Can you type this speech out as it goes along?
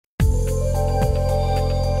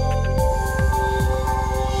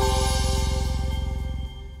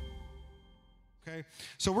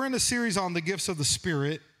So we're in a series on the gifts of the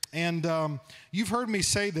Spirit, and you've heard me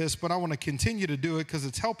say this, but I want to continue to do it because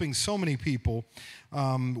it's helping so many people.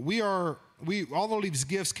 All of these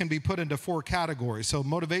gifts can be put into 4 categories. So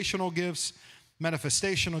motivational gifts,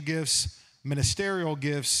 manifestational gifts, ministerial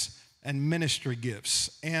gifts, and ministry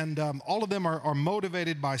gifts. And all of them are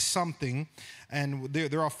motivated by something, and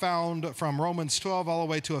they're all found from Romans 12 all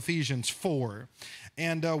the way to Ephesians 4.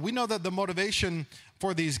 And we know that the motivation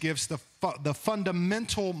for these gifts, the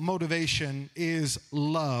fundamental motivation is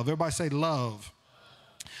love. Everybody say love.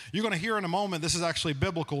 You're going to hear in a moment, this is actually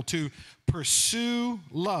biblical, to pursue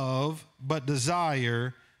love but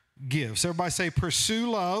desire gifts. Everybody say pursue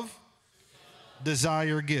love,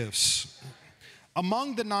 desire gifts.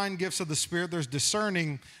 Among the 9 gifts of the Spirit, there's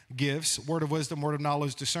discerning gifts, word of wisdom, word of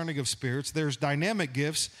knowledge, discerning of spirits. There's dynamic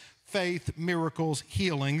gifts, faith, miracles,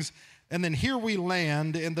 healings. And then here we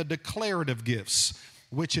land in the declarative gifts,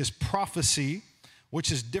 which is prophecy,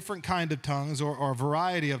 which is different kind of tongues or a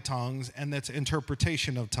variety of tongues, and that's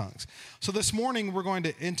interpretation of tongues. So this morning, we're going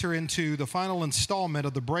to enter into the final installment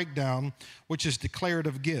of the breakdown, which is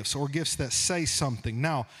declarative gifts or gifts that say something.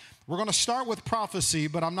 Now, we're going to start with prophecy,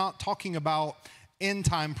 but I'm not talking about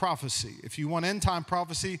end-time prophecy. If you want end-time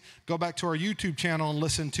prophecy, go back to our YouTube channel and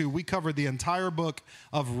listen to, we covered the entire book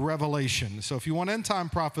of Revelation. So if you want end-time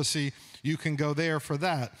prophecy, you can go there for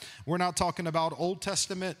that. We're not talking about Old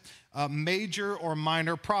Testament major or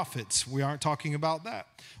minor prophets. We aren't talking about that.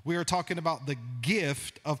 We are talking about the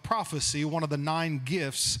gift of prophecy, one of the 9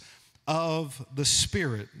 gifts of the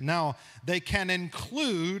Spirit. Now, they can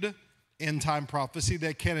include end-time prophecy,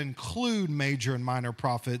 that can include major and minor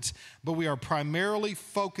prophets, but we are primarily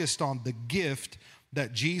focused on the gift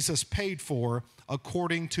that Jesus paid for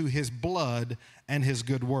according to his blood and his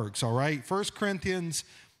good works, all right? 1 Corinthians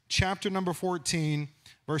chapter number 14,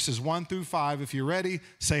 verses 1 through 5. If you're ready,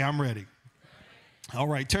 say, I'm ready. All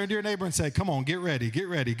right, turn to your neighbor and say, come on, get ready, get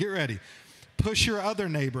ready, get ready. Push your other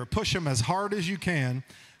neighbor, push them as hard as you can.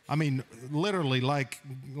 I mean, literally, like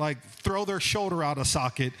throw their shoulder out of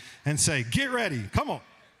socket and say, get ready, come on.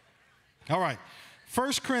 All right,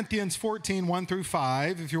 1 Corinthians 14, 1 through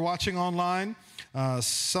 5. If you're watching online,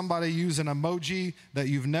 somebody use an emoji that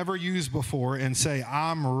you've never used before and say,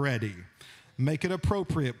 I'm ready. Make it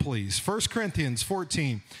appropriate, please. 1 Corinthians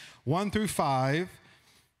 14, 1 through 5.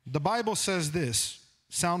 The Bible says this,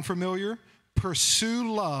 sound familiar?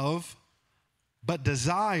 Pursue love, but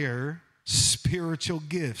desire spiritual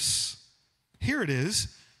gifts. Here it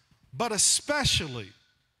is, but especially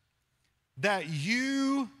that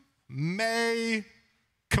you may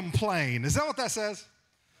complain. Is that what that says?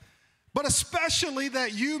 But especially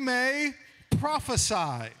that you may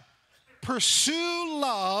prophesy. Pursue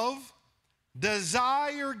love,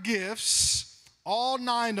 desire gifts, all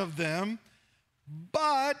 9 of them,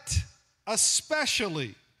 but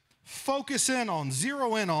especially focus in on,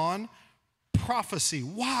 zero in on prophecy.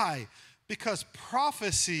 Why? Because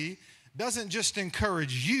prophecy doesn't just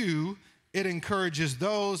encourage you, it encourages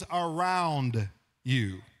those around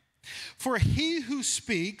you. For he who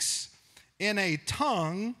speaks in a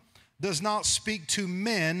tongue does not speak to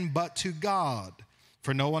men, but to God.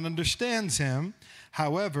 For no one understands him.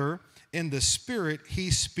 However, in the Spirit,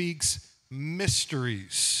 he speaks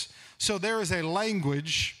mysteries. So there is a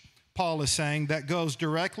language, Paul is saying, that goes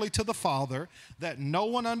directly to the Father that no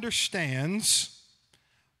one understands,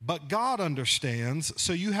 but God understands.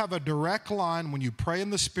 So you have a direct line when you pray in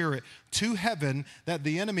the Spirit to heaven that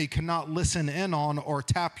the enemy cannot listen in on or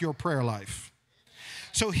tap your prayer life.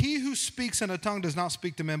 So he who speaks in a tongue does not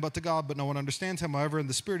speak to men but to God, but no one understands him. However, in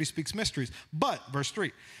the Spirit he speaks mysteries. But, verse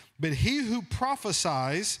 3, but he who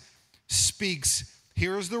prophesies speaks,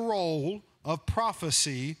 here's the role of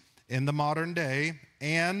prophecy in the modern day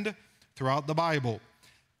and throughout the Bible: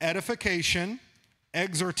 edification,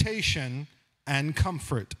 exhortation, and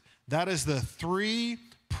comfort. That is the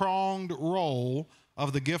 3-pronged role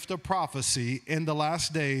of the gift of prophecy in the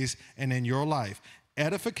last days and in your life.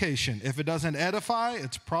 Edification. If it doesn't edify,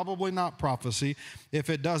 it's probably not prophecy. If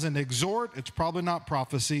it doesn't exhort, it's probably not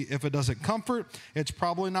prophecy. If it doesn't comfort, it's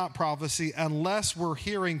probably not prophecy, unless we're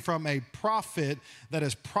hearing from a prophet that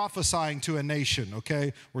is prophesying to a nation,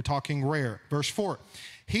 okay? We're talking rare. Verse 4,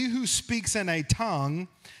 he who speaks in a tongue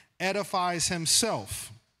edifies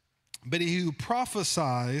himself, but he who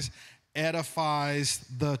prophesies edifies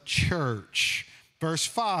the church. Verse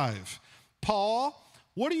 5, Paul,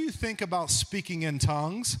 what do you think about speaking in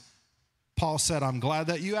tongues? Paul said, I'm glad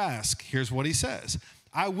that you ask. Here's what he says.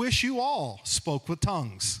 I wish you all spoke with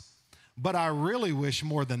tongues, but I really wish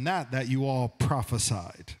more than that you all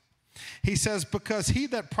prophesied. He says, because he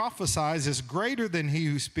that prophesies is greater than he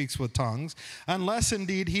who speaks with tongues, unless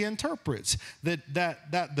indeed he interprets, that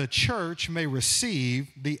the church may receive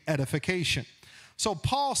the edification. So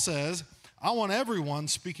Paul says, I want everyone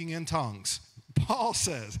speaking in tongues. Paul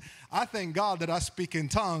says, I thank God that I speak in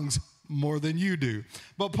tongues more than you do.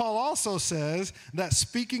 But Paul also says that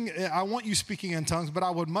I want you speaking in tongues, but I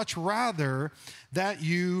would much rather that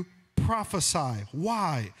you prophesy.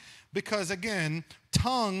 Why? Because again,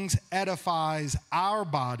 tongues edifies our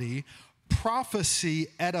body. Prophecy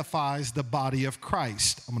edifies the body of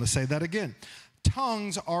Christ. I'm going to say that again.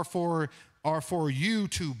 Tongues are for you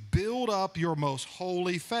to build up your most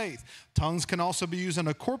holy faith. Tongues can also be used in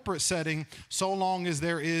a corporate setting so long as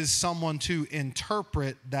there is someone to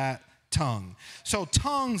interpret that tongue. So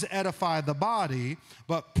tongues edify the body,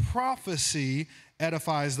 but prophecy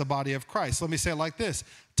edifies the body of Christ. Let me say it like this.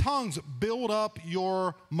 Tongues build up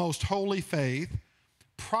your most holy faith.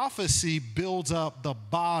 Prophecy builds up the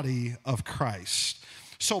body of Christ.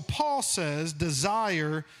 So Paul says,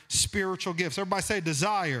 desire spiritual gifts. Everybody say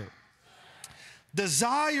desire.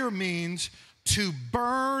 Desire means to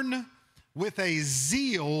burn with a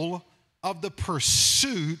zeal of the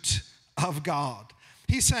pursuit of God.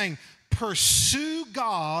 He's saying, pursue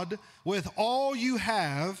God with all you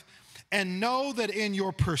have, and know that in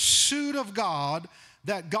your pursuit of God,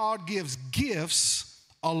 that God gives gifts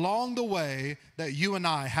along the way that you and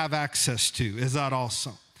I have access to. Is that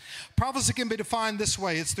awesome? Prophecy can be defined this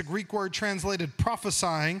way. It's the Greek word translated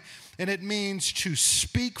prophesying, and it means to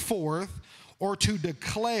speak forth or to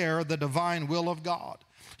declare the divine will of God,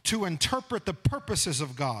 to interpret the purposes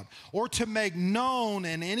of God, or to make known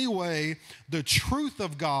in any way the truth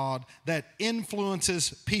of God that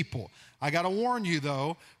influences people. I got to warn you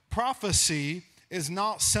though, prophecy is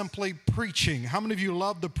not simply preaching. How many of you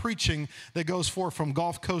love the preaching that goes forth from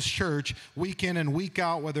Gulf Coast Church week in and week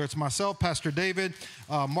out, whether it's myself, Pastor David,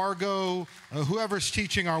 Margot, whoever's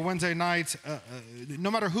teaching our Wednesday nights,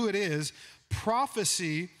 no matter who it is,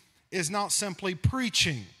 prophecy is not simply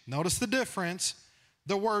preaching. Notice the difference.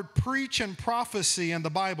 The word preach and prophecy in the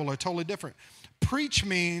Bible are totally different. Preach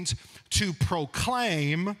means to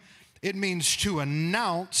proclaim. It means to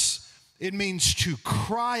announce. It means to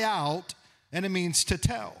cry out. And it means to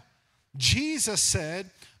tell. Jesus said,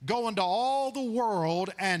 go into all the world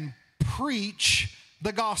and preach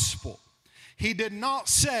the gospel. He did not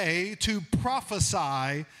say to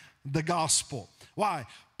prophesy the gospel. Why?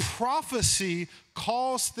 Prophecy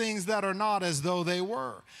calls things that are not as though they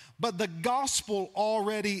were. But the gospel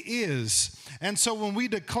already is. And so when we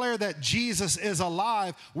declare that Jesus is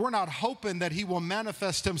alive, we're not hoping that he will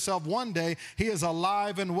manifest himself one day. He is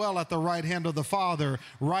alive and well at the right hand of the Father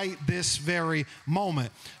right this very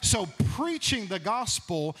moment. So preaching the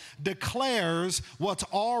gospel declares what's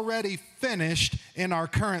already finished in our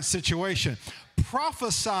current situation.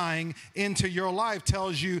 Prophesying into your life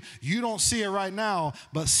tells you you don't see it right now,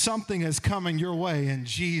 but something is coming your way in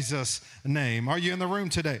Jesus' name. Are you in the room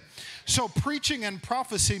today? So preaching and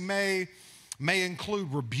prophecy may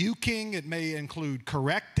include rebuking, it may include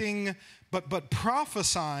correcting, but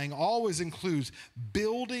prophesying always includes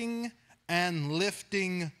building and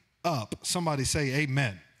lifting up. Somebody say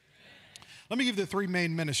amen. Let me give you the three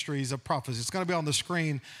main ministries of prophecy. It's going to be on the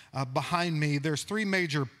screen behind me. There's three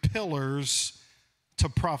major pillars to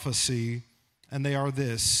prophecy, and they are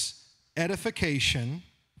this: edification,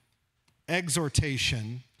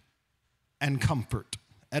 exhortation, and comfort.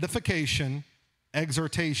 Edification,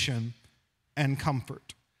 exhortation, and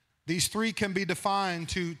comfort. These three can be defined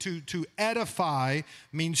to edify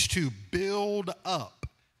means to build up.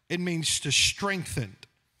 It means to strengthen.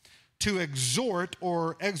 To exhort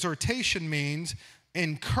or exhortation means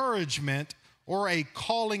encouragement or a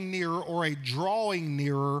calling nearer or a drawing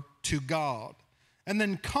nearer to God. And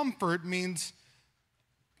then comfort means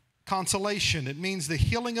consolation. It means the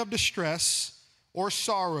healing of distress or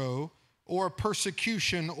sorrow or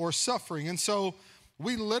persecution or suffering. And so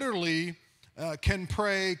we literally can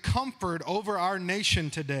pray comfort over our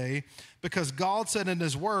nation today because God said in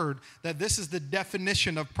his word that this is the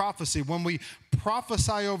definition of prophecy. When we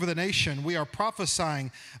prophesy over the nation, we are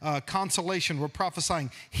prophesying consolation. We're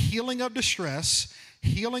prophesying healing of distress,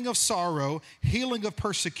 healing of sorrow, healing of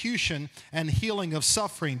persecution, and healing of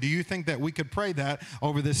suffering. Do you think that we could pray that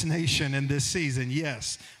over this nation in this season?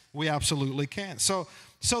 Yes, we absolutely can. So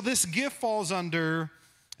this gift falls under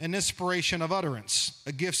an inspiration of utterance,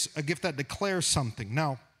 a gift that declares something.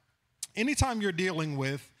 Now, anytime you're dealing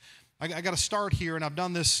with, I got to start here, and I've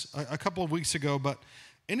done this a couple of weeks ago, but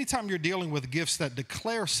anytime you're dealing with gifts that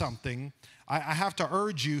declare something, I have to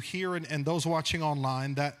urge you here and those watching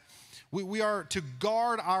online that we are to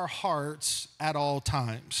guard our hearts at all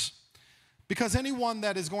times. Because anyone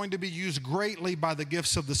that is going to be used greatly by the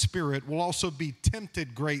gifts of the Spirit will also be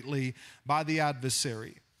tempted greatly by the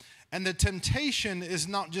adversary. And the temptation is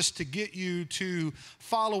not just to get you to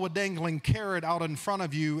follow a dangling carrot out in front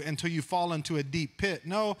of you until you fall into a deep pit.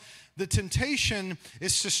 No, the temptation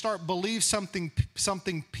is to start believe something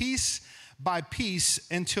piece by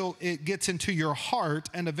piece until it gets into your heart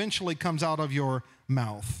and eventually comes out of your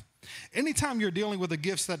mouth. Anytime you're dealing with the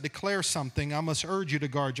gifts that declare something, I must urge you to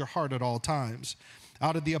guard your heart at all times.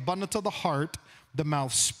 Out of the abundance of the heart, the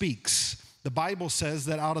mouth speaks. The Bible says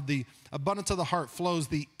that out of the abundance of the heart flows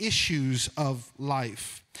the issues of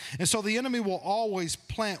life. And so the enemy will always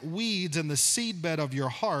plant weeds in the seedbed of your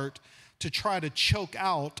heart to try to choke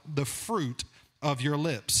out the fruit of your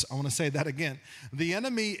lips. I want to say that again. The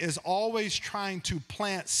enemy is always trying to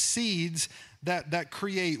plant seeds that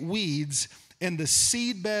create weeds in the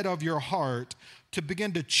seedbed of your heart to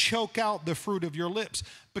begin to choke out the fruit of your lips.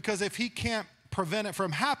 Because if he can't prevent it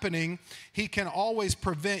from happening, he can always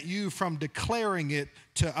prevent you from declaring it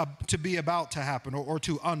to be about to happen or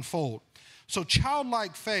to unfold. So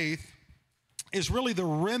childlike faith is really the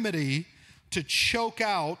remedy to choke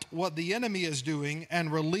out what the enemy is doing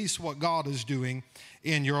and release what God is doing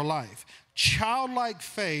in your life. Childlike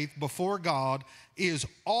faith before God is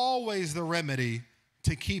always the remedy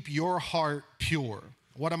to keep your heart pure.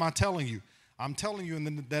 What am I telling you? I'm telling you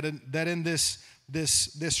that in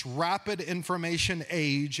this rapid information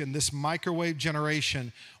age, in this microwave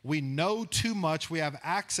generation, we know too much, we have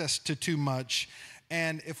access to too much,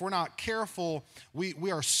 and if we're not careful, we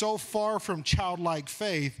are so far from childlike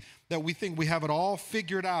faith that we think we have it all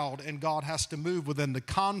figured out and God has to move within the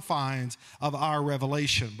confines of our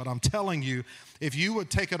revelation. But I'm telling you, if you would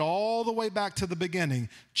take it all the way back to the beginning,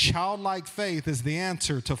 childlike faith is the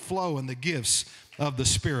answer to flow in the gifts of the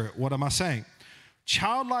Spirit. What am I saying?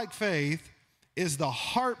 Childlike faith is the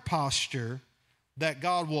heart posture that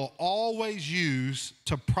God will always use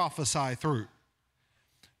to prophesy through.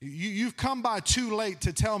 You've come by too late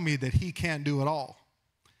to tell me that he can't do it all.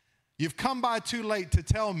 You've come by too late to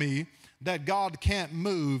tell me that God can't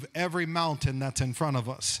move every mountain that's in front of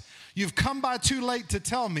us. You've come by too late to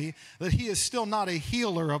tell me that he is still not a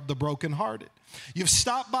healer of the brokenhearted. You've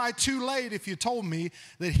stopped by too late if you told me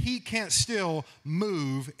that he can't still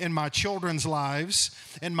move in my children's lives,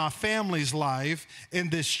 in my family's life, in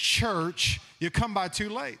this church. You come by too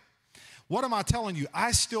late. What am I telling you?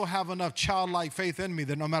 I still have enough childlike faith in me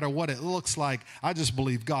that no matter what it looks like, I just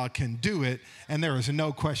believe God can do it, and there is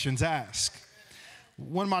no questions asked.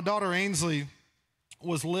 When my daughter Ainsley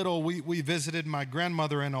was little, we visited my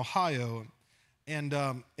grandmother in Ohio. And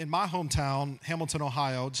in my hometown, Hamilton,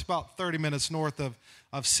 Ohio, just about 30 minutes north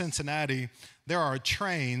of Cincinnati, there are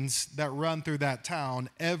trains that run through that town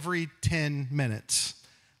every 10 minutes,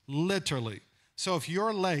 literally. So if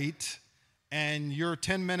you're late and you're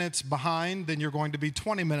 10 minutes behind, then you're going to be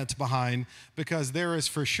 20 minutes behind because there is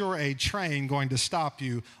for sure a train going to stop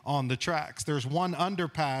you on the tracks. There's one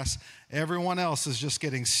underpass. Everyone else is just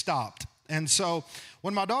getting stopped. And so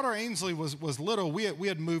when my daughter Ainsley was little, we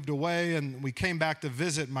had moved away and we came back to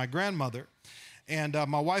visit my grandmother. And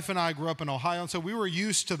my wife and I grew up in Ohio, and so we were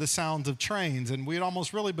used to the sounds of trains, and we had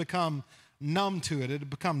almost really become numb to it. It had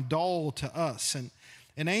become dull to us.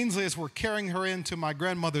 And Ainsley, as we're carrying her into my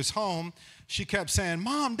grandmother's home, she kept saying,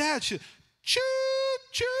 "Mom, Dad, choo,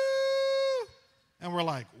 choo." And we're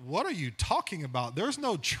like, what are you talking about? There's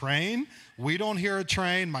no train. We don't hear a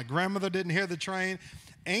train. My grandmother didn't hear the train.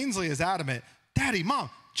 Ainsley is adamant, "Daddy, Mom,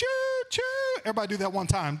 choo, choo." Everybody do that one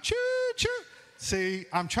time, choo, choo. See,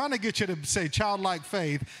 I'm trying to get you to say childlike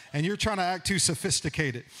faith, and you're trying to act too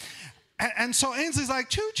sophisticated. And so Ainsley's like,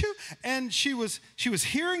 "Choo, choo." And she was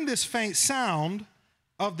hearing this faint sound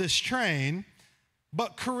of this train,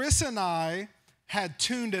 but Carissa and I had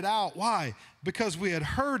tuned it out. Why? Because we had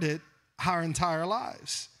heard it our entire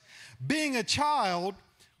lives. Being a child,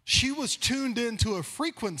 she was tuned into a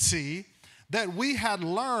frequency that we had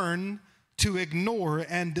learned to ignore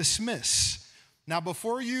and dismiss. Now,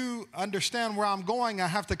 before you understand where I'm going, I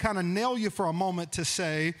have to kind of nail you for a moment to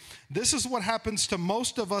say, this is what happens to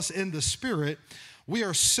most of us in the Spirit. We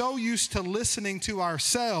are so used to listening to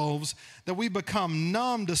ourselves that we become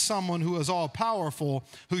numb to someone who is all-powerful,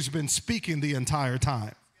 who's been speaking the entire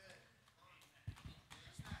time.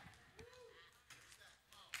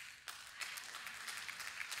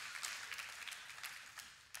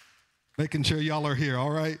 Making sure y'all are here,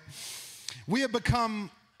 all right? We have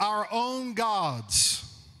become our own gods.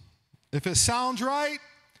 If it sounds right,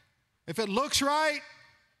 if it looks right,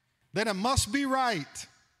 then it must be right.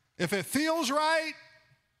 If it feels right,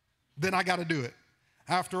 then I got to do it.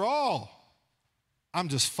 After all, I'm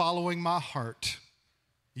just following my heart.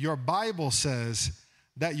 Your Bible says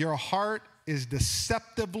that your heart is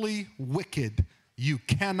deceptively wicked. You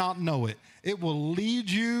cannot know it. It will lead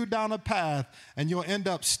you down a path, and you'll end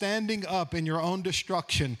up standing up in your own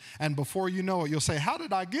destruction. And before you know it, you'll say, how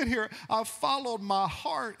did I get here? I followed my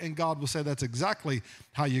heart. And God will say, that's exactly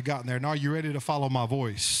how you got there. Now, are you ready to follow my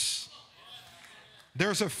voice?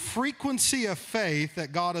 There's a frequency of faith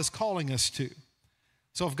that God is calling us to.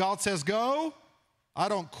 So if God says go, I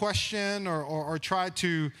don't question or try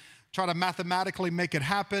to mathematically make it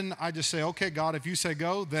happen. I just say, okay, God, if you say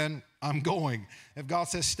go, then I'm going. If God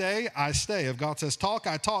says stay, I stay. If God says talk,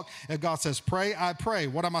 I talk. If God says pray, I pray.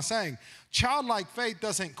 What am I saying? Childlike faith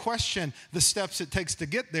doesn't question the steps it takes to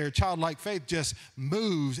get there. Childlike faith just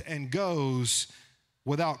moves and goes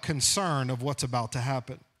without concern of what's about to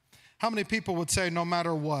happen. How many people would say, no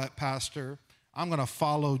matter what, Pastor, I'm going to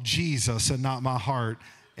follow Jesus and not my heart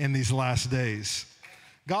in these last days?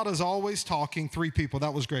 God is always talking. 3 people,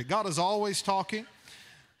 that was great. God is always talking.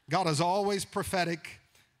 God is always prophetic.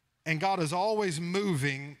 And God is always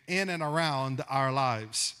moving in and around our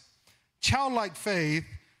lives. Childlike faith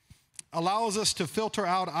allows us to filter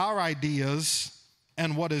out our ideas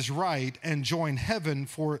and what is right and join heaven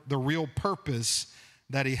for the real purpose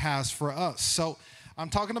that he has for us. So I'm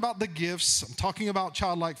talking about the gifts. I'm talking about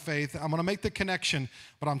childlike faith. I'm going to make the connection,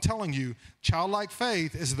 but I'm telling you, childlike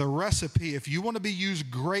faith is the recipe. If you want to be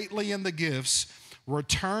used greatly in the gifts,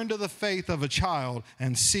 return to the faith of a child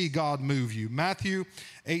and see God move you. Matthew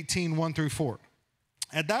 18, 1 through 4.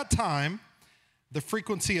 At that time, the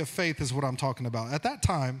frequency of faith is what I'm talking about. At that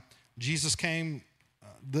time,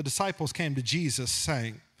 the disciples came to Jesus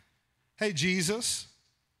saying, hey, Jesus,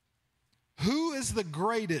 who is the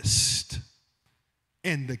greatest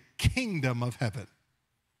in the kingdom of heaven?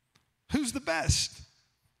 Who's the best?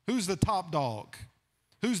 Who's the top dog?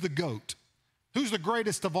 Who's the GOAT? Who's the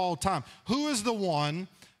greatest of all time? Who is the one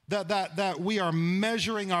that we are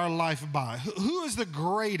measuring our life by? Who is the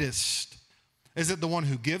greatest? Is it the one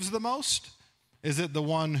who gives the most? Is it the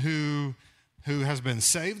one who has been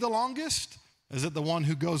saved the longest? Is it the one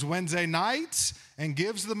who goes Wednesday nights and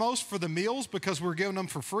gives the most for the meals because we're giving them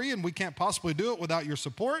for free and we can't possibly do it without your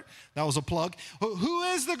support? That was a plug. Who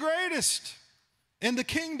is the greatest in the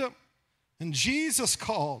kingdom? And Jesus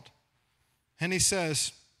called and he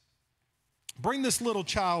says, bring this little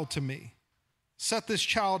child to me. Set this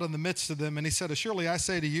child in the midst of them. And he said, surely I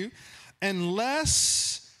say to you,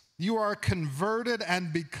 unless you are converted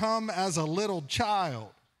and become as a little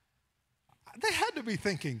child. They had to be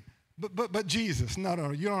thinking, but Jesus,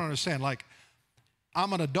 no, you don't understand. Like,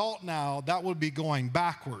 I'm an adult now, that would be going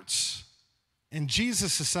backwards. And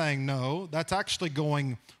Jesus is saying, no, that's actually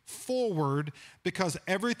going forward, because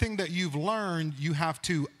everything that you've learned, you have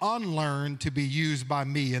to unlearn to be used by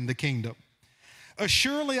me in the kingdom.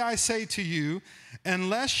 Surely I say to you,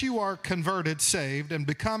 unless you are converted, saved, and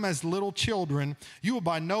become as little children, you will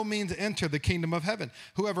by no means enter the kingdom of heaven.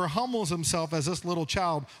 Whoever humbles himself as this little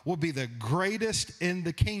child will be the greatest in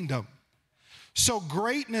the kingdom. So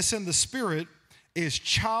greatness in the spirit is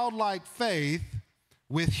childlike faith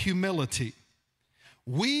with humility.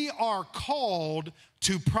 We are called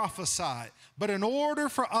to prophesy, but in order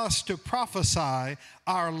for us to prophesy,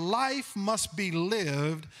 our life must be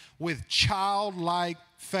lived with childlike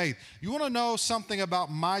faith. You want to know something about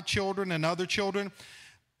my children and other children?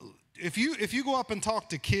 If you go up and talk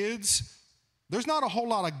to kids, there's not a whole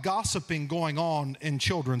lot of gossiping going on in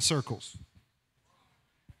children's circles.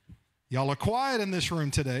 Y'all are quiet in this room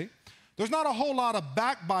today. There's not a whole lot of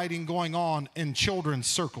backbiting going on in children's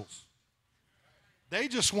circles. They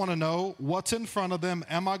just want to know what's in front of them.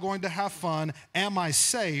 Am I going to have fun? Am I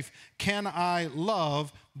safe? Can I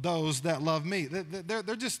love those that love me?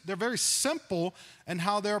 They're very simple in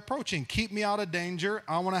how they're approaching. Keep me out of danger.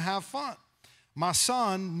 I want to have fun. My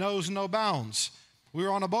son knows no bounds. We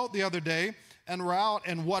were on a boat the other day, and we're out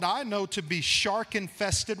in what I know to be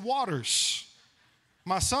shark-infested waters.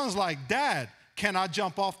 My son's like, Dad, can I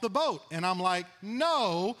jump off the boat? And I'm like,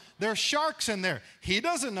 no, there's sharks in there. He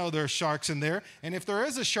doesn't know there's sharks in there. And if there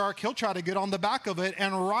is a shark, he'll try to get on the back of it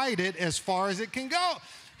and ride it as far as it can go.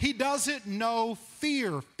 He doesn't know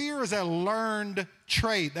fear. Fear is a learned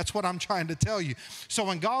trait. That's what I'm trying to tell you. So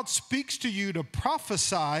when God speaks to you to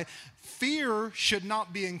prophesy, fear should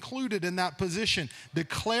not be included in that position.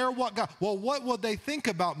 Declare what God, well, what would they think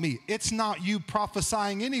about me? It's not you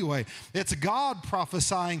prophesying anyway. It's God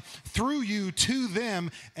prophesying through you to them,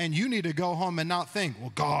 and you need to go home and not think,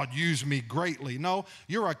 well, God used me greatly. No,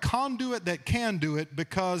 you're a conduit that can do it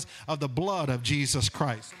because of the blood of Jesus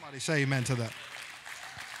Christ. Somebody say amen to that.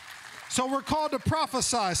 So we're called to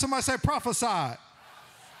prophesy. Somebody say prophesy.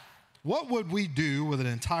 What would we do with an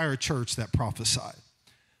entire church that prophesied?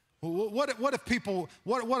 What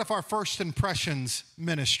if our first impressions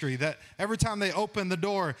ministry, that every time they opened the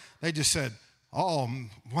door, they just said, oh,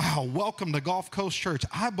 wow, welcome to Gulf Coast Church.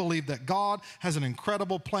 I believe that God has an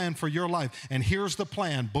incredible plan for your life, and here's the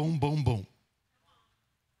plan, boom, boom, boom.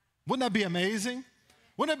 Wouldn't that be amazing?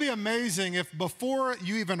 Wouldn't it be amazing if before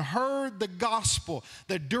you even heard the gospel,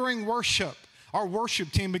 that during worship, our worship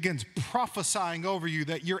team begins prophesying over you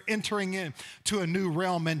that you're entering into a new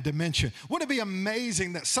realm and dimension? Wouldn't it be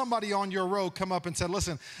amazing that somebody on your road come up and said,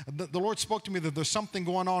 listen, the Lord spoke to me that there's something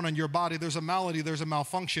going on in your body. There's a malady, there's a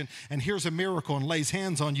malfunction, and here's a miracle, and lays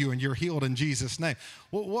hands on you and you're healed in Jesus' name.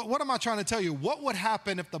 What am I trying to tell you? What would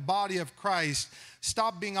happen if the body of Christ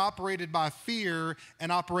stopped being operated by fear and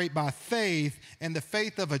operate by faith, and the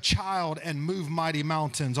faith of a child, and move mighty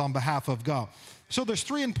mountains on behalf of God? So there's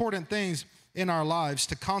three important things in our lives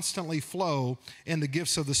to constantly flow in the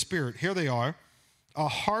gifts of the Spirit. Here they are: a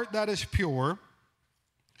heart that is pure,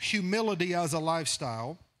 humility as a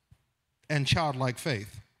lifestyle, and childlike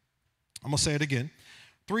faith. I'm going to say it again.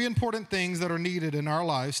 Three important things that are needed in our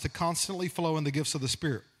lives to constantly flow in the gifts of the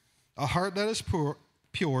Spirit: a heart that is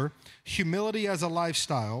pure, humility as a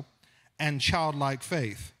lifestyle, and childlike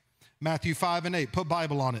faith. Matthew 5:8, put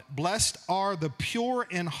Bible on it. Blessed are the pure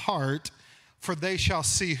in heart, for they shall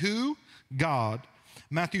see who? God.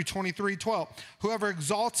 Matthew 23:12, whoever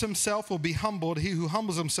exalts himself will be humbled. He who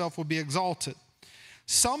humbles himself will be exalted.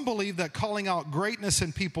 Some believe that calling out greatness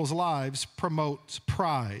in people's lives promotes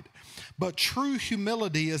pride. But true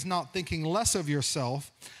humility is not thinking less of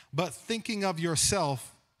yourself, but thinking of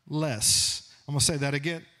yourself less. I'm going to say that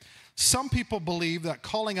again. Some people believe that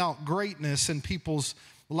calling out greatness in people's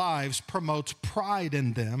lives promotes pride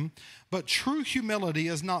in them, but true humility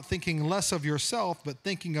is not thinking less of yourself, but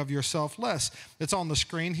thinking of yourself less. It's on the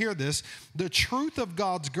screen. Hear this. The truth of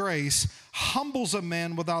God's grace humbles a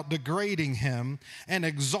man without degrading him, and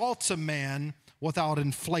exalts a man without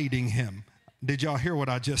inflating him. Did y'all hear what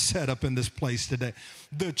I just said up in this place today?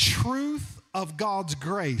 The truth of God's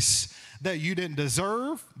grace that you didn't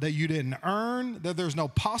deserve, that you didn't earn, that there's no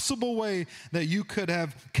possible way that you could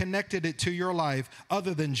have connected it to your life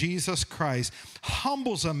other than Jesus Christ,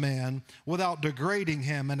 humbles a man without degrading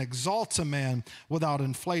him, and exalts a man without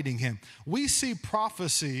inflating him. We see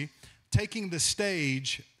prophecy taking the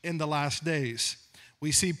stage in the last days.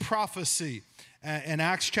 We see prophecy in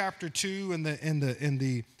Acts chapter 2 in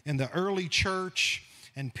the early church,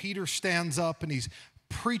 and Peter stands up and he's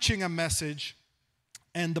preaching a message.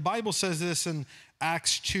 And the Bible says this in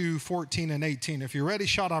Acts 2:14 and 18. If you're ready,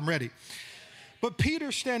 shout, I'm ready. But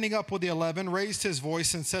Peter, standing up with the 11, raised his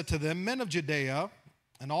voice and said to them, men of Judea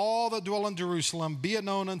and all that dwell in Jerusalem, be it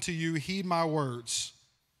known unto you, heed my words.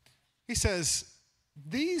 He says,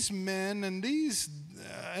 these men and these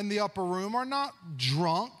in the upper room are not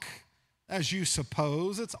drunk, as you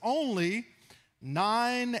suppose. It's only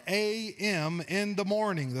 9 a.m. in the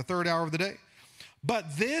morning, the third hour of the day.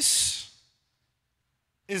 But this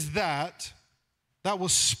is that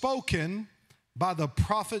was spoken by the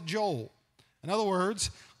prophet Joel. In other words,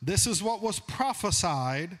 this is what was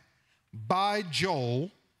prophesied by Joel.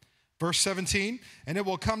 Verse 17, and it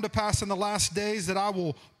will come to pass in the last days that I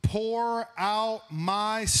will pour out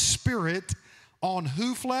my spirit on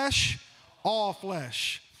who flesh? All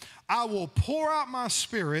flesh. I will pour out my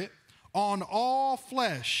spirit on all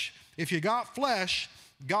flesh. If you got flesh,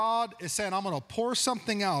 God is saying, I'm going to pour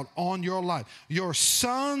something out on your life. Your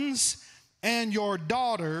sons and your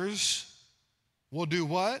daughters will do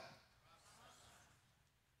what?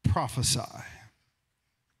 Prophesy.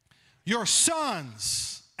 Your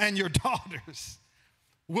sons and your daughters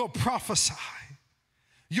will prophesy.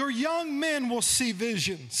 Your young men will see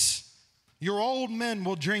visions. Your old men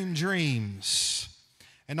will dream dreams.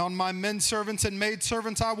 And on my men servants and maid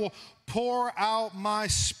servants I will pour out my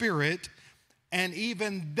spirit, and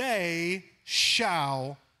even they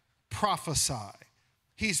shall prophesy.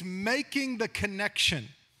 He's making the connection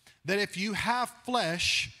that if you have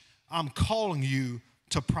flesh, I'm calling you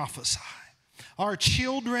to prophesy. Our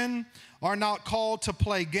children are not called to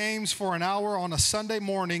play games for an hour on a Sunday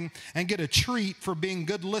morning and get a treat for being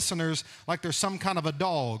good listeners like they're some kind of a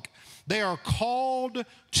dog. They are called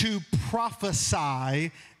to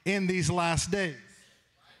prophesy in these last days.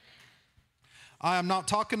 I am not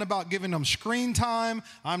talking about giving them screen time.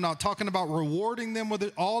 I'm not talking about rewarding them with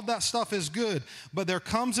it. All that stuff is good. But there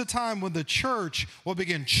comes a time when the church will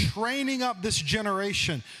begin training up this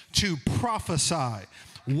generation to prophesy.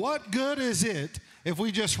 What good is it if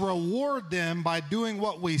we just reward them by doing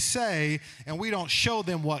what we say and we don't show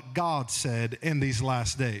them what God said in these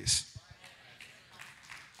last days?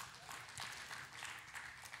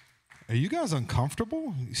 Are you guys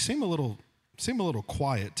uncomfortable? You seem a little seem a little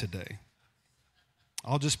quiet today.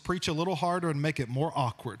 I'll just preach a little harder and make it more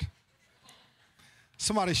awkward.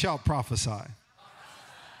 Somebody shout prophesy.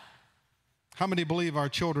 How many believe our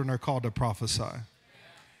children are called to prophesy?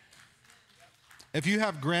 If you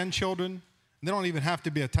have grandchildren, they don't even have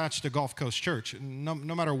to be attached to Gulf Coast Church. No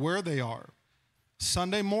matter where they are,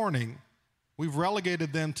 Sunday morning, we've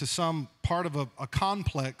relegated them to some part of a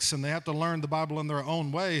complex, and they have to learn the Bible in their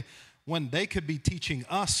own way when they could be teaching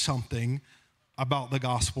us something about the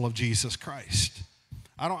gospel of Jesus Christ.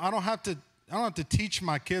 I don't have to teach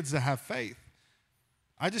my kids to have faith.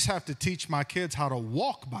 I just have to teach my kids how to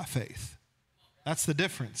walk by faith. That's the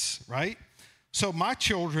difference, right? So my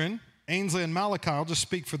children, Ainsley and Malachi, I'll just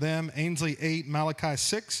speak for them, Ainsley 8, Malachi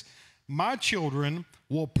 6, my children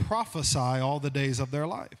will prophesy all the days of their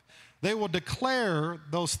life. They will declare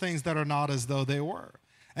those things that are not as though they were.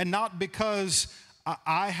 And not because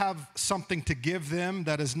I have something to give them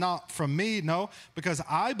that is not from me, no, because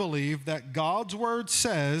I believe that God's word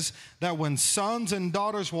says that when sons and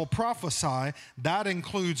daughters will prophesy, that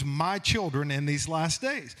includes my children in these last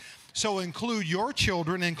days. So include your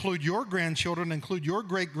children, include your grandchildren, include your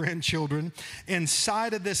great-grandchildren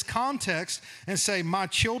inside of this context and say, my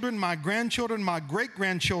children, my grandchildren, my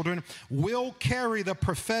great-grandchildren will carry the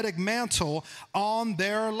prophetic mantle on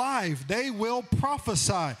their life. They will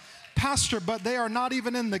prophesy. Pastor, but they are not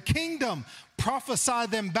even in the kingdom. Prophesy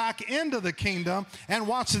them back into the kingdom and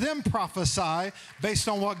watch them prophesy based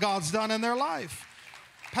on what God's done in their life.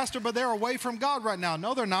 Pastor, but they're away from God right now.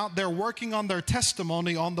 No, they're not. They're working on their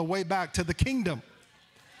testimony on the way back to the kingdom.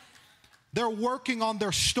 They're working on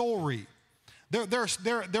their story.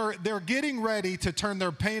 They're getting ready to turn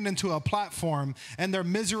their pain into a platform and their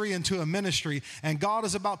misery into a ministry. And God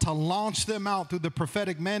is about to launch them out through the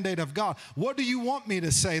prophetic mandate of God. What do you want me to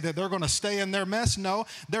say? That they're going to stay in their mess? No,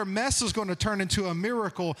 their mess is going to turn into a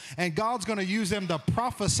miracle. And God's going to use them to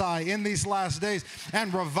prophesy in these last days.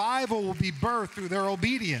 And revival will be birthed through their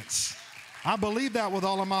obedience. I believe that with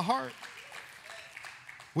all of my heart.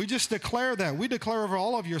 We just declare that. We declare over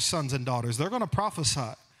all of your sons and daughters, they're going to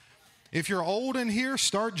prophesy. If you're old in here,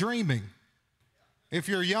 start dreaming. If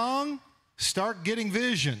you're young, start getting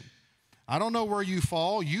vision. I don't know where you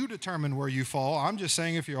fall. You determine where you fall. I'm just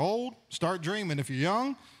saying if you're old, start dreaming. If you're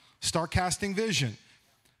young, start casting vision.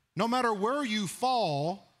 No matter where you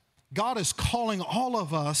fall, God is calling all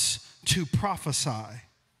of us to prophesy.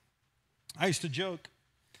 I used to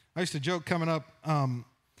joke coming up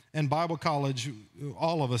in Bible college,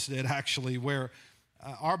 all of us did actually, where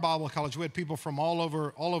our Bible college, we had people from all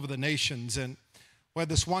over the nations, and we had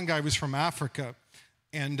this one guy who was from Africa,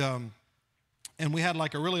 and we had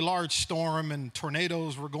like a really large storm, and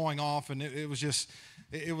tornadoes were going off, and it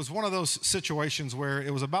was one of those situations where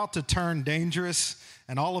it was about to turn dangerous,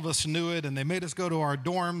 and all of us knew it, and they made us go to our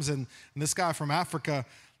dorms, and this guy from Africa,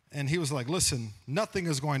 and he was like, listen, nothing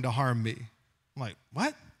is going to harm me. I'm like,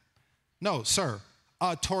 what? No, sir,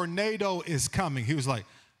 a tornado is coming. He was like,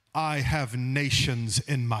 I have nations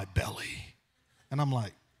in my belly. And I'm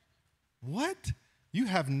like, what? You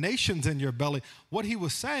have nations in your belly. What he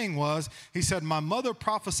was saying was, he said, my mother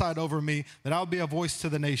prophesied over me that I would be a voice to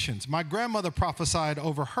the nations. My grandmother prophesied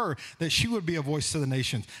over her that she would be a voice to the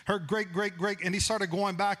nations. Her great, and he started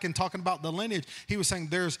going back and talking about the lineage. He was saying,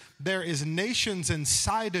 there is nations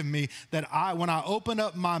inside of me that when I open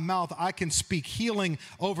up my mouth, I can speak healing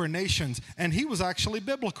over nations. And he was actually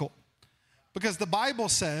biblical. Because the Bible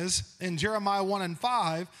says in Jeremiah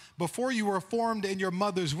 1:5, before you were formed in your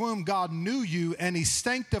mother's womb, God knew you and he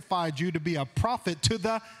sanctified you to be a prophet to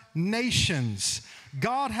the nations.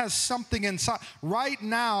 God has something inside. Right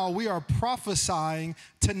now, we are prophesying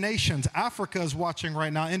to nations. Africa is watching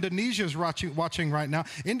right now. Indonesia is watching right now.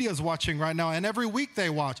 India is watching right now. And every week they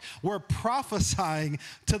watch. We're prophesying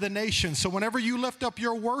to the nations. So whenever you lift up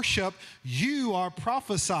your worship, you are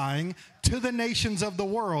prophesying to the nations of the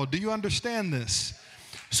world. Do you understand this?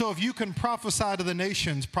 So if you can prophesy to the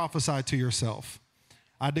nations, prophesy to yourself.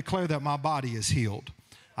 I declare that my body is healed.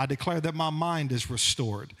 I declare that my mind is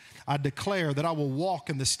restored. I declare that I will walk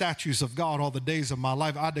in the statutes of God all the days of my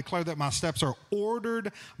life. I declare that my steps are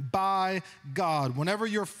ordered by God. Whenever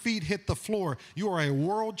your feet hit the floor, you are a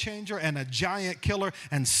world changer and a giant killer,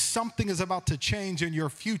 and something is about to change in your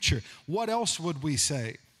future. What else would we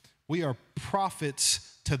say? We are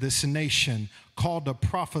prophets to this nation, called to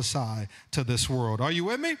prophesy to this world. Are you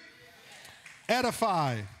with me?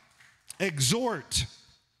 Edify, exhort,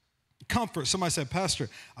 comfort. Somebody said, Pastor,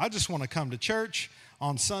 I just want to come to church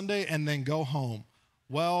on Sunday and then go home.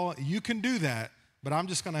 Well, you can do that, but I'm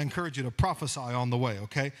just going to encourage you to prophesy on the way,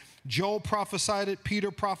 okay? Joel prophesied it.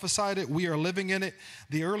 Peter prophesied it. We are living in it.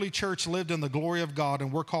 The early church lived in the glory of God,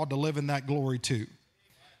 and we're called to live in that glory too.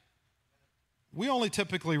 We only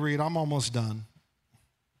typically read, I'm almost done.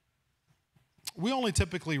 We only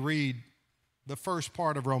typically read the first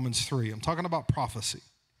part of Romans 3. I'm talking about prophecy.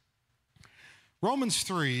 Romans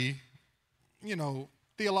 3, you know,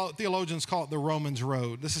 theologians call it the Romans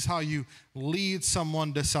road. This is how you lead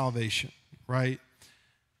someone to salvation, right?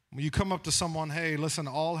 When you come up to someone, hey, listen,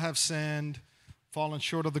 all have sinned, fallen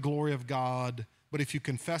short of the glory of God. But if you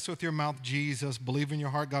confess with your mouth Jesus, believe in your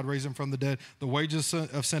heart God raised him from the dead, the wages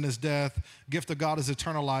of sin is death, gift of God is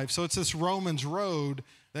eternal life. So it's this Romans road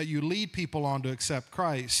that you lead people on to accept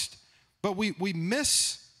Christ. But we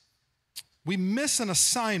miss an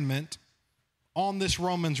assignment on this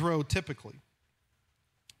Romans road typically.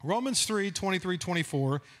 Romans 3, 23,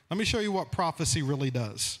 24, let me show you what prophecy really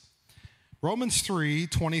does. Romans 3,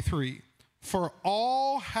 23, for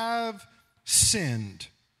all have sinned.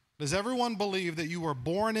 Does everyone believe that you were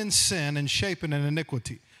born in sin and shapen in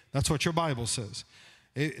iniquity? That's what your Bible says.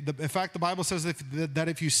 In fact, the Bible says that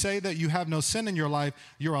if you say that you have no sin in your life,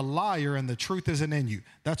 you're a liar and the truth isn't in you.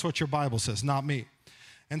 That's what your Bible says, not me.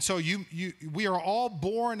 And so we are all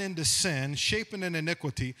born into sin, shapen in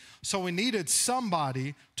iniquity. So we needed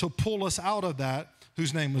somebody to pull us out of that,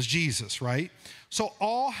 whose name was Jesus, right? So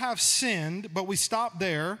all have sinned, but we stop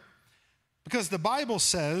there because the Bible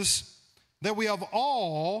says that we have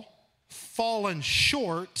all fallen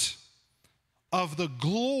short of the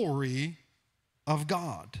glory of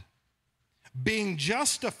God. Being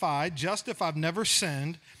justified, I've never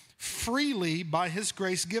sinned, freely by his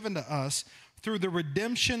grace given to us, through the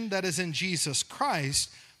redemption that is in Jesus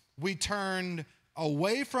Christ, we turn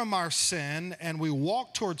away from our sin and we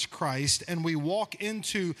walk towards Christ and we walk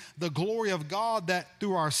into the glory of God that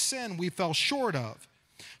through our sin we fell short of.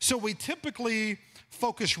 So we typically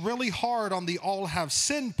focus really hard on the all have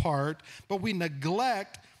sinned part, but we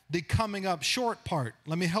neglect the coming up short part.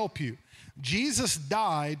 Let me help you. Jesus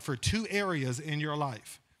died for two areas in your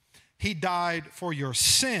life. He died for your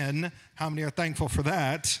sin. How many are thankful for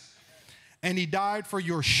that? And he died for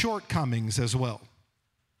your shortcomings as well.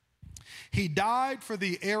 He died for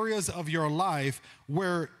the areas of your life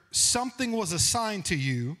where something was assigned to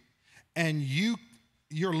you and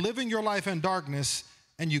you're living your life in darkness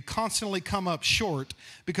and you constantly come up short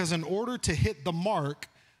because in order to hit the mark,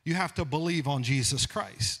 you have to believe on Jesus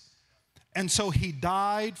Christ. And so he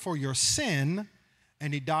died for your sin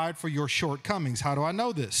and he died for your shortcomings. How do I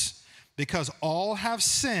know this? Because all have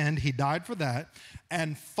sinned, he died for that,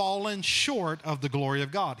 and fallen short of the glory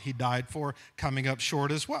of God. He died for coming up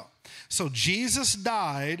short as well. So Jesus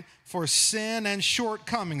died for sin and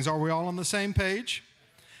shortcomings. Are we all on the same page?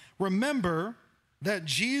 Remember that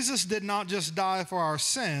Jesus did not just die for our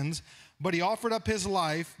sins, but he offered up his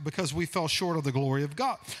life because we fell short of the glory of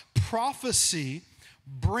God. Prophecy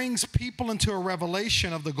brings people into a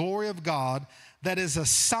revelation of the glory of God that is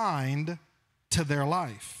assigned to their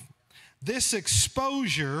life. This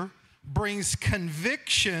exposure brings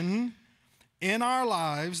conviction in our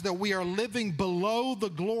lives that we are living below the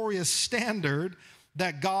glorious standard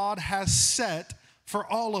that God has set for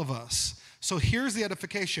all of us. So here's the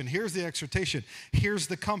edification, here's the exhortation, here's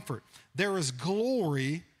the comfort. There is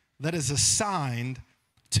glory that is assigned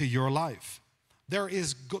to your life. There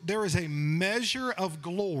is a measure of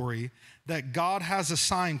glory that God has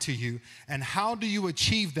assigned to you. And how do you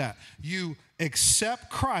achieve that? You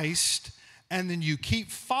accept Christ, and then you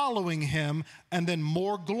keep following him, and then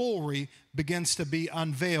more glory begins to be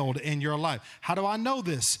unveiled in your life. How do I know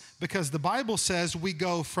this? Because the Bible says we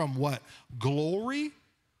go from what? Glory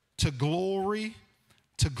to glory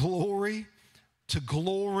to glory to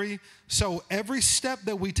glory. So every step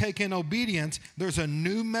that we take in obedience, there's a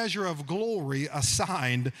new measure of glory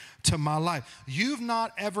assigned to my life. You've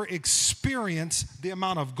not ever experienced the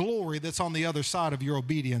amount of glory that's on the other side of your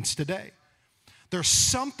obedience today. There's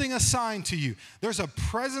something assigned to you. There's a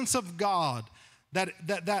presence of God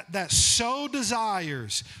that so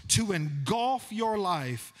desires to engulf your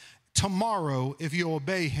life tomorrow if you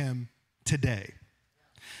obey him today.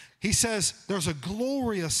 He says there's a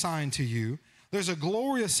glory assigned to you. There's a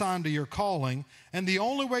glory assigned to your calling, and the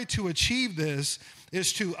only way to achieve this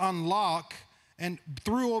is to unlock, and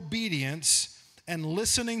through obedience and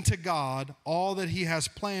listening to God, all that he has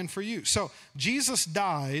planned for you. So Jesus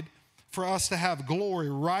died for us to have glory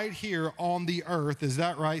right here on the earth. Is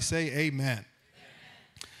that right? Say amen. Amen.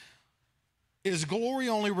 Is glory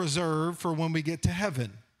only reserved for when we get to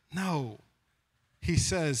heaven? No. He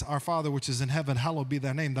says, our Father which is in heaven, hallowed be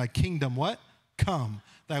thy name. Thy kingdom what? Come.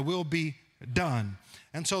 Thy will be done.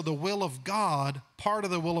 And so the will of God, part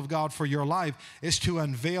of the will of God for your life is to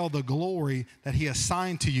unveil the glory that he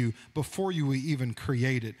assigned to you before you were even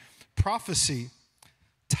created. Prophecy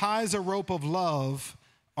ties a rope of love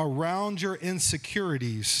around your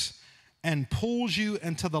insecurities and pulls you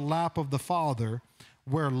into the lap of the Father,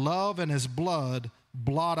 where love and his blood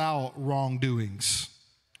blot out wrongdoings.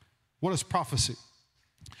 What is prophecy?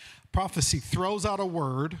 Prophecy throws out a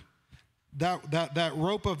word. That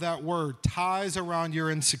rope of that word ties around your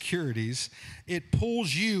insecurities. It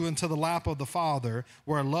pulls you into the lap of the Father,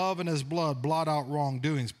 where love and his blood blot out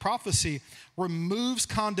wrongdoings. Prophecy removes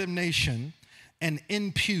condemnation and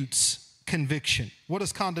imputes conviction. What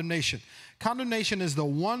is condemnation? Condemnation is the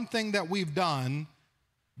one thing that we've done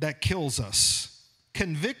that kills us.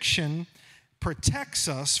 Conviction protects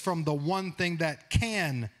us from the one thing that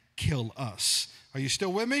can kill us. Are you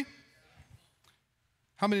still with me?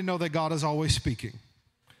 How many know that God is always speaking?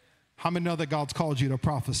 How many know that God's called you to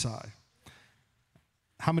prophesy?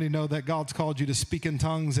 How many know that God's called you to speak in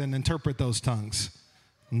tongues and interpret those tongues?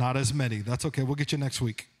 Not as many. That's okay. We'll get you next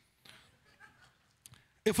week.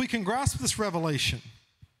 If we can grasp this revelation,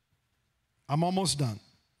 I'm almost done.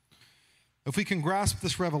 If we can grasp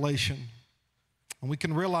this revelation, and we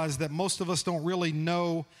can realize that most of us don't really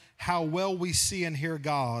know how well we see and hear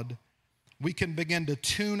God, we can begin to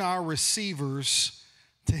tune our receivers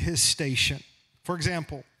to his station. For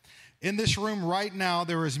example, in this room right now,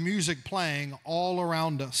 there is music playing all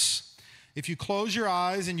around us. If you close your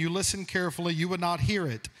eyes and you listen carefully, you would not hear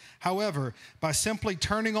it. However, by simply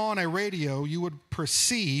turning on a radio, you would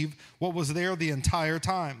perceive what was there the entire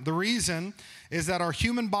time. The reason is that our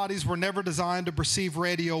human bodies were never designed to perceive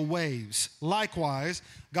radio waves. Likewise,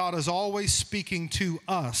 God is always speaking to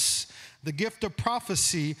us. The gift of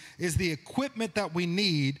prophecy is the equipment that we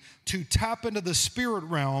need to tap into the spirit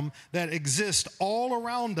realm that exists all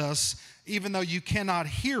around us, even though you cannot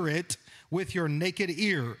hear it with your naked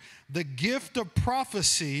ear. The gift of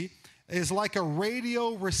prophecy is like a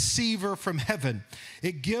radio receiver from heaven.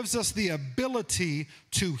 It gives us the ability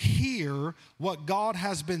to hear what God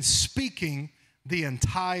has been speaking the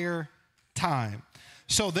entire time.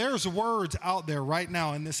 So there's words out there right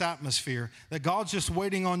now in this atmosphere that God's just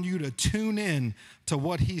waiting on you to tune in to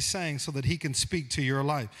what he's saying so that he can speak to your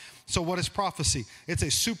life. So what is prophecy? It's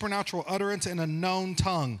a supernatural utterance in a known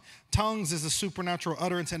tongue. Tongues is a supernatural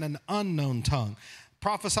utterance in an unknown tongue.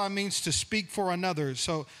 Prophesy means to speak for another.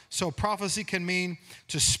 So prophecy can mean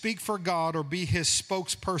to speak for God or be his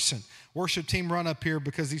spokesperson. Worship team, run up here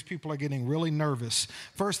because these people are getting really nervous.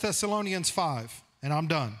 1 Thessalonians 5, and I'm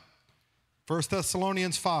done. 1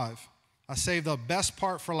 Thessalonians 5. I saved the best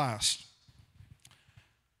part for last.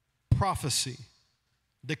 Prophecy,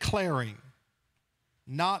 declaring,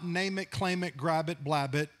 not name it, claim it, grab it,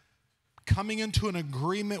 blab it, coming into an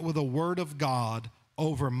agreement with the word of God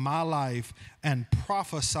over my life and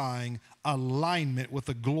prophesying alignment with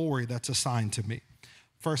the glory that's assigned to me.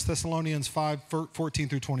 1 Thessalonians 5, 14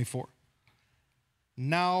 through 24.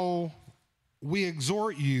 Now we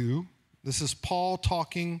exhort you, this is Paul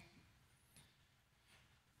talking,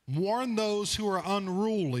 warn those who are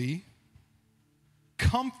unruly,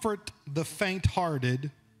 comfort the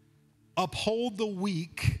faint-hearted, uphold the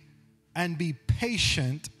weak, and be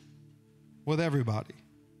patient with everybody.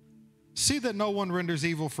 See that no one renders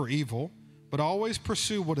evil for evil, but always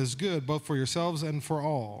pursue what is good, both for yourselves and for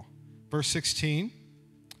all. Verse 16,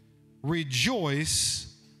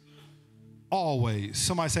 rejoice always.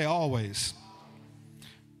 Somebody say always.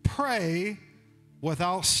 Pray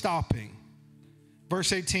without stopping.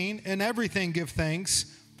 Verse 18, in everything give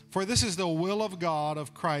thanks, for this is the will of God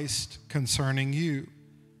of Christ concerning you.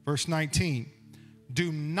 Verse 19,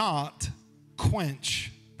 do not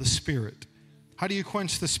quench the Spirit. How do you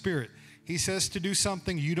quench the Spirit? He says to do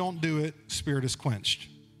something, you don't do it, Spirit is quenched.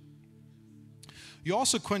 You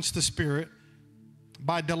also quench the Spirit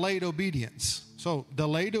by delayed obedience. So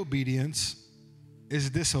delayed obedience is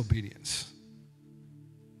disobedience.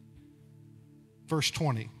 Verse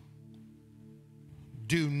 20.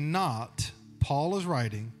 Do not, Paul is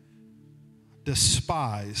writing,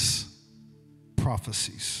 despise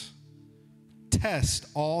prophecies. Test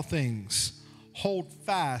all things. Hold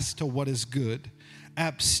fast to what is good.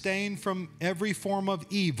 Abstain from every form of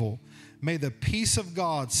evil. May the peace of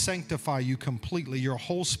God sanctify you completely. Your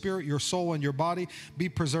whole spirit, your soul, and your body be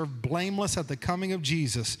preserved blameless at the coming of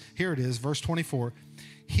Jesus. Here it is, verse 24.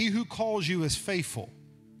 He who calls you is faithful,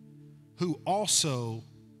 who also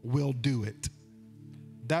will do it.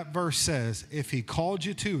 That verse says, if he called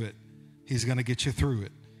you to it, he's going to get you through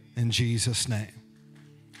it in Jesus' name.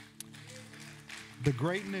 The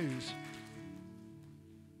great news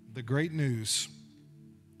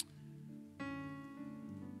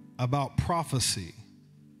about prophecy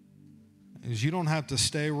is you don't have to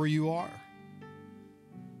stay where you are.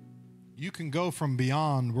 You can go from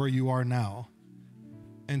beyond where you are now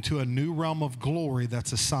into a new realm of glory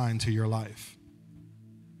that's assigned to your life.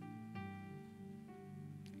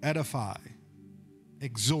 Edify,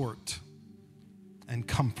 exhort, and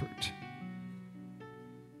comfort.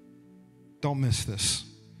 Don't miss this.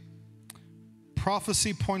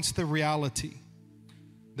 Prophecy points to the reality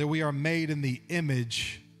that we are made in the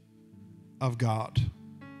image of God.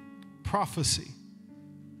 Prophecy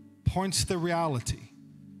points to the reality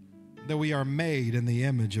that we are made in the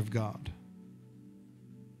image of God.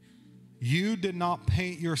 You did not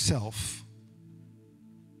paint yourself.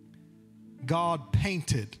 God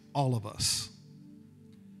painted all of us.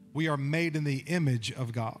 We are made in the image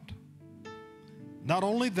of God. Not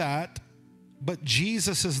only that, but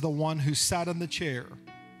Jesus is the one who sat in the chair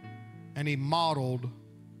and he modeled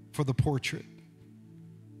for the portrait.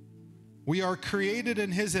 We are created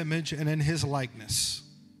in his image and in his likeness.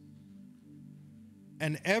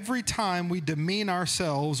 And every time we demean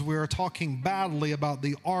ourselves, we are talking badly about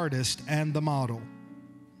the artist and the model.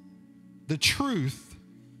 The truth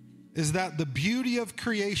is that the beauty of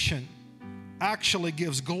creation actually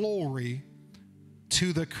gives glory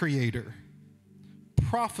to the Creator.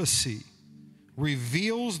 Prophecy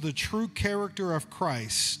reveals the true character of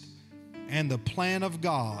Christ and the plan of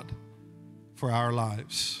God for our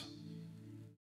lives.